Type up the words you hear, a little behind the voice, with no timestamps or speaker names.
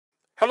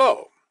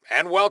Hello,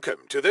 and welcome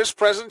to this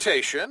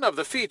presentation of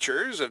the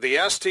features of the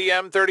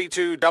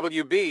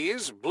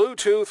STM32WB's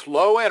Bluetooth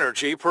Low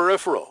Energy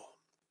peripheral.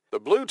 The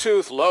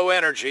Bluetooth Low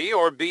Energy,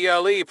 or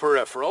BLE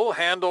peripheral,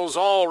 handles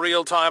all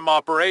real-time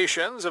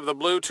operations of the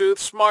Bluetooth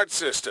smart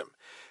system,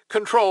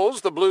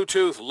 controls the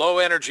Bluetooth Low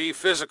Energy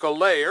physical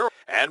layer,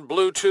 and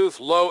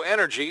Bluetooth Low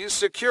Energy's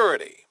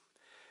security.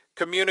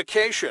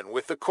 Communication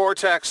with the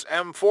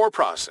Cortex-M4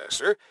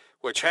 processor,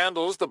 which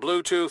handles the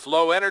Bluetooth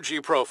Low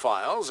Energy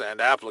profiles and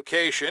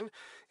application,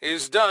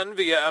 is done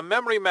via a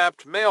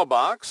memory-mapped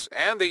mailbox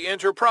and the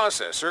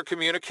interprocessor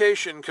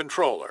communication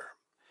controller.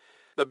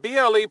 The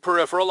BLE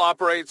peripheral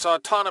operates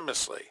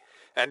autonomously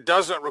and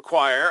doesn't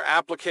require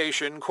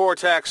application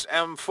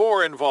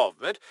Cortex-M4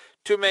 involvement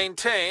to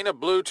maintain a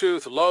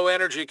Bluetooth Low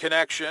Energy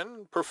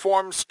connection,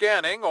 perform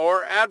scanning,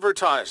 or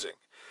advertising,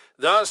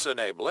 thus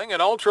enabling an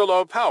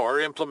ultra-low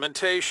power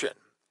implementation.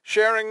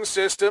 Sharing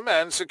system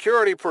and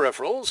security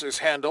peripherals is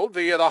handled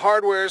via the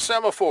hardware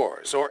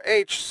semaphores, or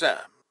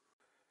HSEM.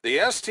 The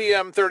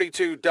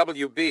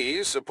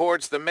STM32WB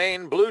supports the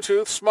main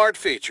Bluetooth smart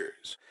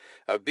features.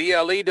 A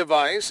BLE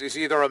device is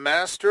either a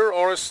master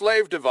or a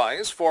slave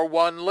device for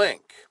one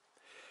link.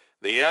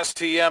 The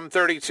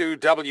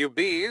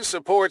STM32WB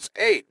supports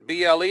 8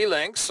 BLE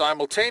links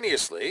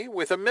simultaneously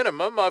with a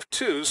minimum of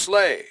 2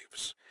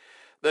 slaves.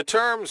 The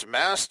terms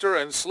master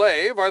and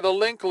slave are the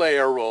link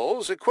layer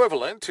roles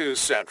equivalent to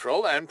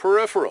central and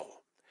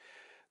peripheral.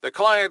 The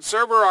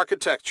client-server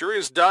architecture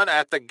is done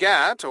at the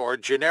GAT, or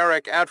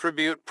Generic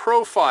Attribute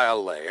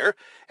Profile layer,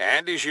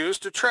 and is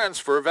used to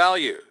transfer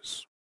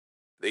values.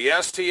 The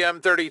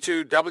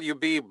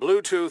STM32WB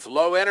Bluetooth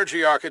Low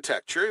Energy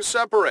architecture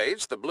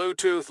separates the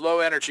Bluetooth Low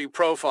Energy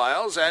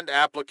profiles and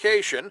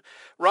application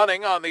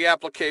running on the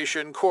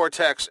application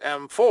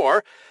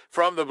Cortex-M4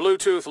 from the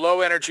Bluetooth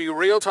Low Energy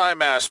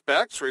real-time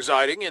aspects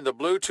residing in the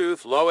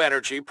Bluetooth Low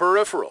Energy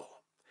peripheral.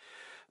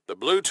 The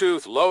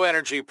Bluetooth Low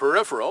Energy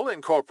peripheral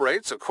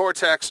incorporates a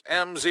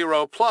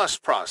Cortex-M0 Plus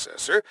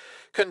processor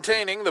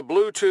containing the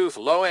Bluetooth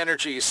Low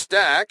Energy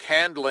stack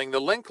handling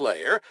the link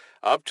layer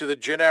up to the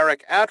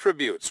Generic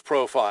Attributes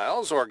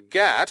Profiles, or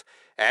GAT,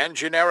 and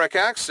Generic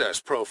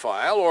Access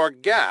Profile, or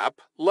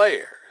GAP,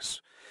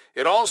 layers.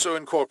 It also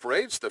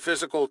incorporates the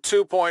physical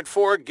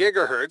 2.4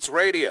 GHz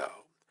radio.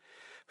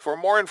 For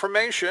more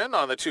information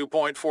on the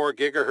 2.4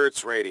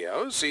 GHz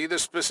radio, see the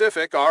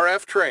specific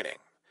RF training.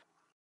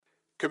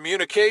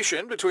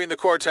 Communication between the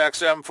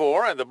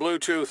Cortex-M4 and the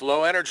Bluetooth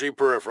Low Energy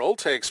peripheral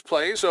takes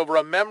place over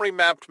a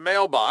memory-mapped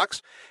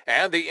mailbox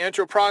and the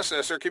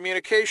interprocessor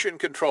communication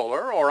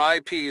controller, or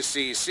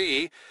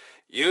IPCC,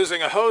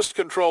 using a host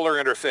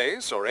controller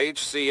interface, or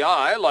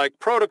HCI-like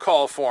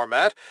protocol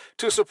format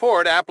to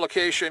support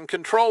application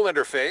control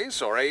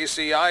interface, or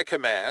ACI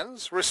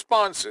commands,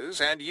 responses,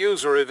 and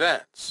user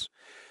events.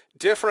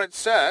 Different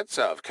sets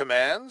of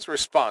commands,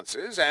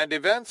 responses, and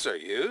events are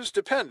used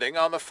depending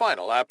on the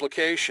final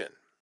application.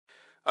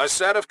 A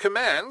set of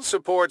commands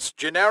supports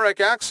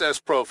generic access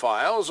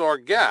profiles, or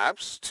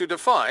GAPs, to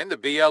define the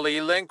BLE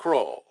link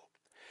role.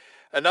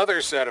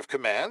 Another set of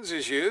commands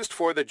is used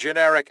for the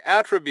generic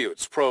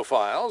attributes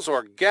profiles,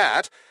 or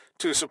GAT,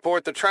 to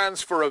support the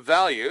transfer of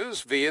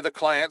values via the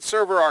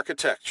client-server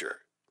architecture.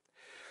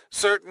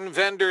 Certain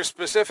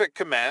vendor-specific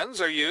commands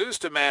are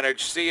used to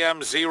manage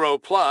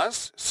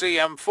CM0+,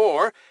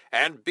 CM4,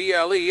 and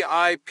BLE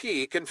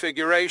IP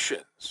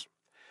configurations.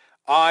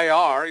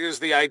 IR is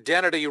the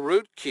identity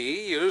root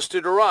key used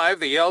to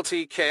derive the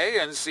LTK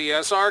and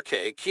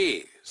CSRK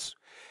keys.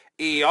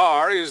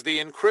 ER is the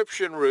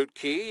encryption root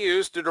key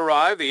used to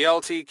derive the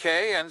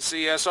LTK and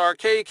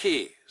CSRK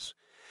keys.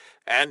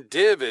 And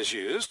DIV is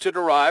used to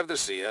derive the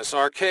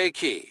CSRK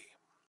key.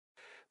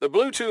 The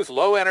Bluetooth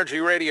Low Energy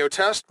Radio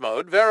Test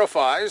Mode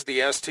verifies the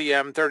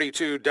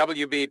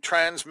STM32WB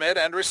transmit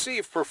and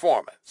receive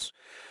performance.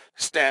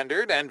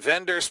 Standard and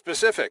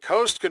vendor-specific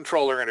host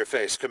controller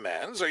interface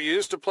commands are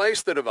used to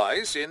place the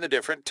device in the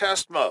different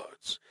test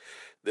modes.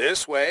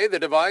 This way, the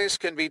device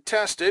can be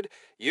tested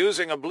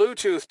using a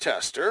Bluetooth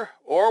tester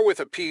or with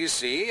a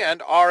PC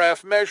and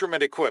RF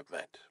measurement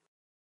equipment.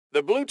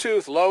 The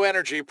Bluetooth Low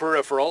Energy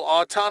peripheral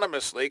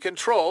autonomously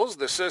controls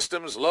the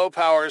system's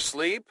low-power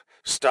sleep,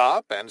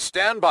 stop, and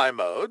standby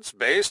modes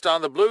based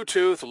on the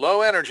Bluetooth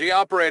Low Energy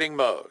operating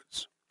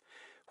modes.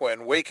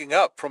 When waking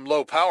up from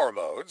low-power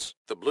modes,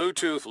 the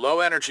Bluetooth Low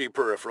Energy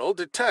peripheral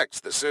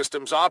detects the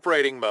system's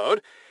operating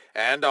mode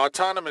and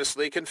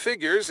autonomously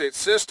configures its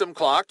system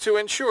clock to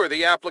ensure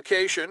the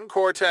application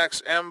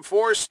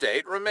Cortex-M4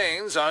 state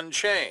remains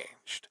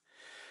unchanged.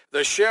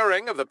 The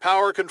sharing of the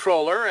power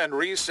controller and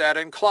reset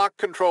and clock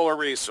controller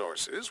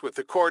resources with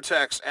the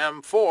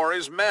Cortex-M4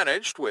 is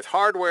managed with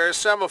hardware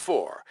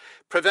semaphore,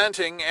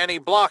 preventing any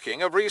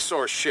blocking of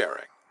resource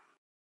sharing.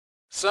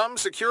 Some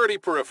security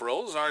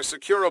peripherals are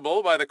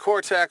securable by the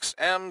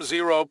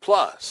Cortex-M0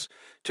 Plus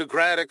to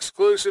grant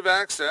exclusive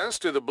access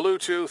to the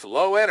Bluetooth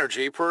Low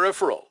Energy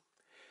peripheral.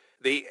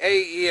 The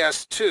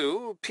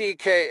AES2,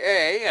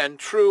 PKA, and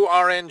True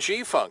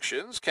RNG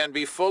functions can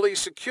be fully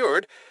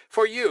secured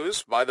for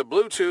use by the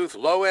Bluetooth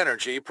Low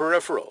Energy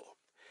peripheral.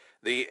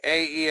 The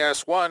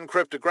AES-1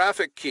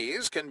 cryptographic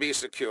keys can be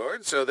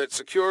secured so that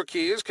secure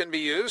keys can be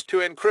used to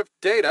encrypt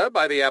data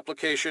by the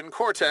application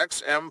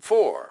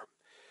Cortex-M4.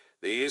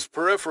 These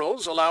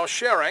peripherals allow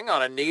sharing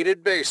on a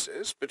needed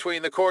basis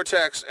between the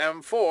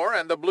Cortex-M4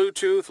 and the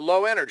Bluetooth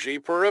Low Energy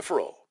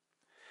peripheral.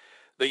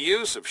 The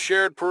use of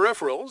shared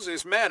peripherals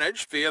is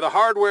managed via the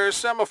Hardware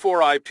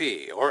Semaphore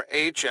IP, or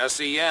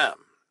HSEM.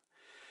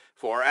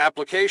 For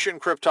application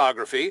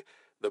cryptography,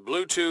 the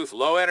Bluetooth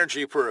Low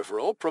Energy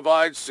peripheral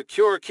provides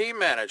secure key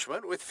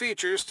management with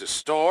features to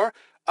store,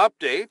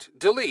 update,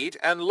 delete,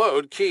 and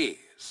load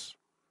keys.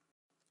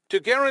 To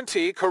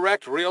guarantee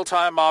correct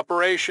real-time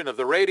operation of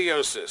the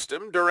radio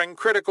system during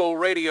critical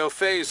radio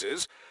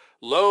phases,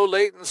 low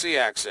latency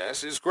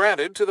access is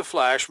granted to the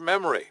flash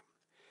memory.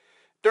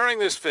 During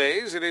this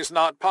phase, it is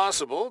not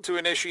possible to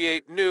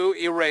initiate new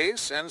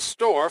erase and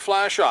store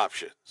flash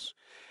options.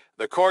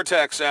 The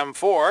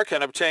Cortex-M4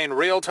 can obtain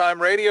real-time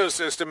radio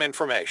system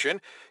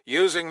information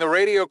using the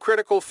radio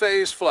critical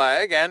phase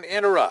flag and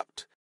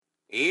interrupt.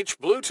 Each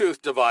Bluetooth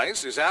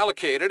device is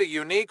allocated a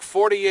unique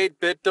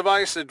 48-bit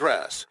device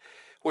address,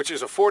 which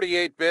is a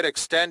 48-bit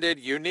extended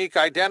unique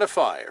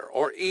identifier,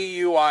 or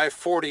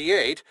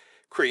EUI-48,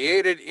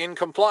 created in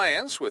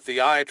compliance with the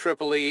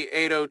IEEE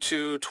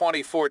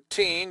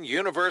 802-2014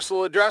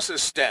 Universal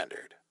Addresses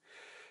Standard.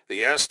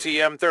 The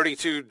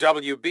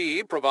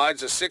STM32WB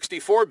provides a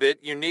 64-bit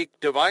unique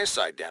device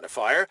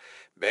identifier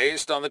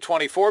based on the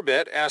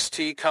 24-bit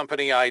ST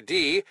company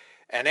ID,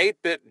 an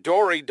 8-bit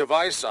Dory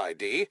device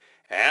ID,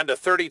 and a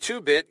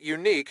 32-bit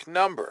unique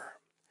number.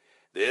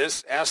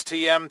 This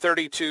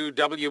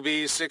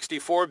STM32WB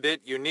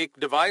 64-bit unique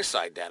device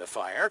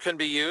identifier can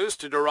be used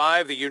to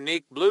derive the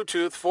unique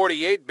Bluetooth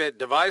 48-bit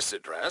device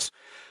address,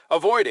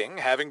 avoiding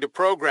having to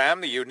program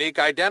the unique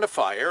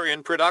identifier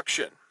in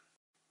production.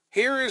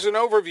 Here is an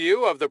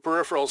overview of the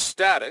peripheral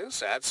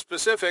status at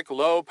specific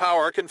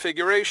low-power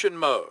configuration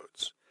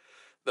modes.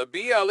 The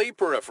BLE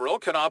peripheral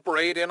can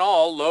operate in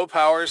all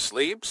low-power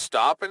sleep,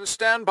 stop, and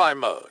standby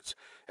modes,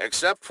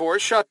 except for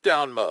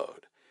shutdown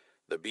mode.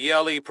 The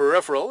BLE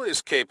peripheral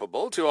is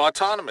capable to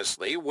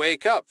autonomously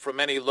wake up from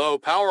any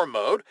low-power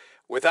mode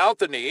without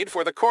the need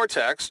for the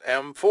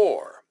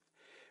Cortex-M4.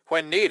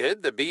 When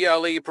needed, the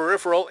BLE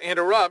peripheral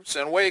interrupts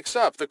and wakes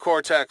up the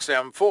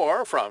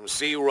Cortex-M4 from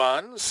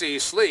C-Run,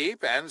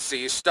 C-Sleep, and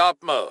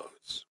C-Stop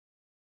modes.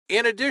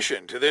 In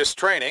addition to this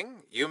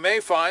training, you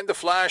may find the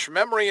flash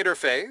memory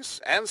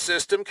interface and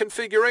system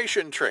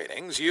configuration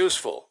trainings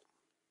useful.